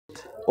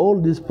all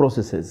these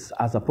processes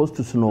are supposed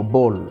to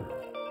snowball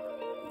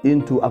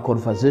into a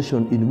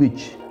conversation in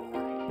which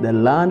the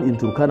land in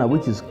Turkana,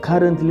 which is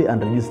currently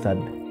unregistered,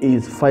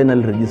 is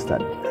finally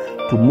registered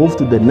to move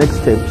to the next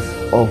steps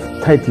of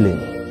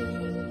titling.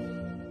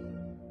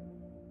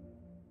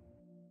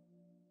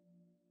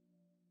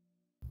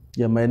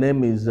 Yeah, my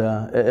name is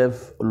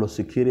A.F.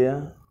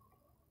 Losikiria,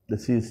 the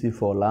CEC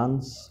for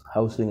Lands,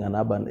 Housing and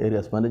Urban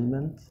Areas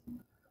Management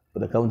for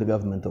the county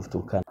government of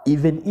Turkana.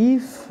 Even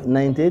if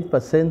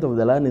 98% of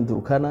the land in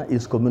Turkana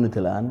is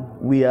community land,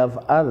 we have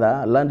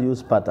other land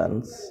use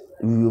patterns.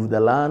 You have the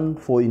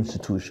land for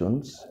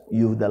institutions,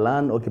 you have the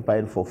land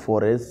occupied for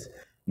forests,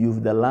 you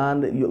have the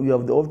land, you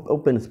have the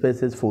open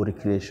spaces for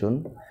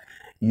recreation,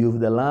 you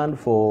have the land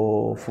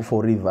for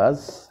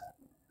rivers,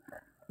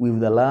 we have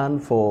the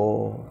land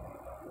for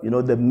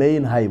the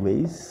main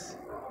highways,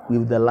 we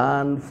have the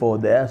land for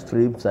the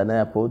airstrips and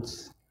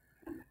airports,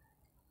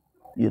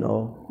 we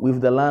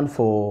have the land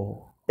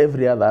for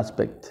every other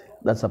aspect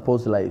that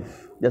supports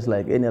life, just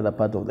like any other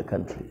part of the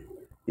country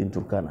in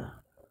Turkana.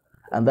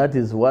 And that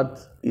is what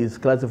is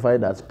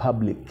classified as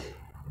public,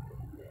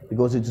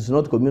 because it is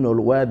not communal,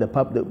 where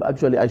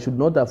actually I should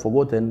not have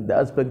forgotten the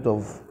aspect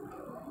of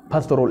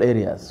pastoral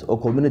areas or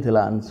community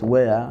lands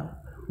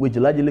which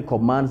largely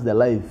commands the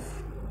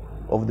life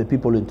of the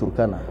people in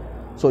Turkana.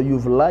 So you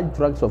have large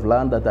tracts of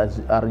land that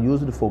are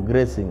used for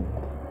grazing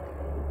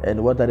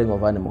and watering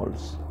of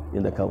animals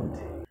in the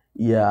county.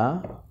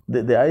 Yeah,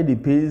 the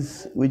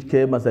IDPs, which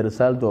came as a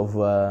result of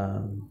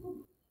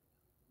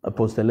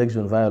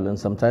post-election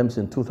violence, sometimes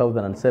in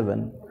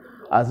 2007,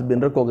 has been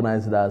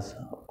recognized as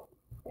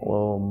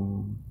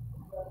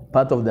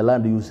part of the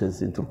land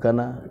uses in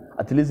Turkana.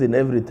 At least in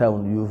every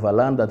town, you have a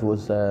land that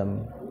was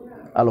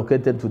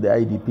allocated to the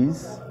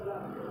IDPs.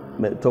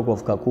 Talk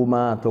of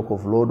Kakuma, talk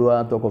of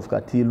Lodwa, talk of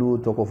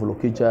Katilu, talk of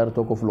Lokichar,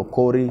 talk of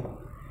Lokori.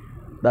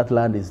 That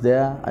land is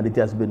there, and it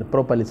has been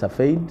properly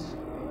surveyed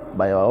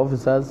by our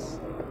officers,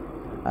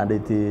 and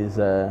it is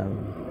the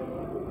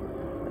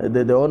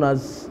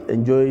owners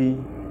enjoy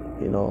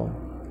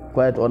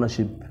quiet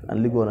ownership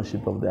and legal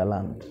ownership of their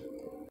land.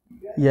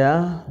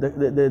 Yeah,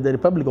 the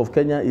Republic of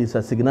Kenya is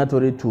a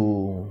signatory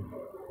to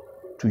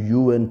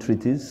UN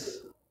treaties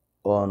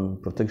on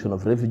protection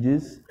of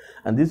refugees,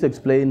 and this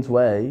explains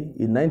why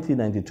in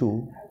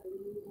 1992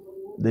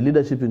 the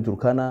leadership in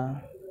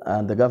Turkana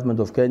and the government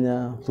of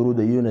Kenya through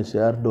the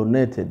UNHCR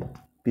donated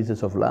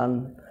pieces of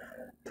land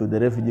to the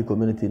refugee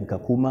community in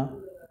Kakuma.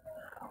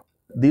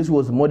 This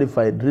was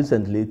modified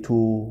recently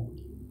to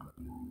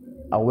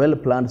a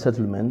well-planned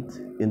settlement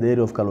in the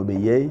area of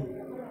Kalobeye,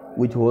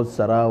 which was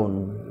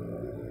around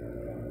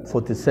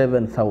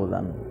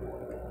 47,000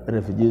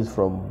 refugees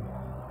from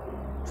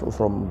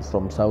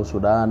South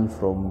Sudan,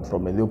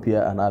 from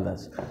Ethiopia and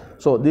others.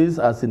 So this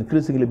has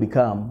increasingly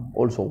become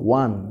also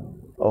one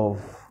of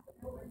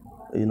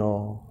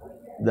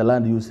the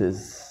land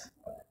uses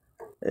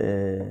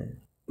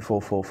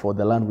for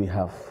the land we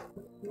have.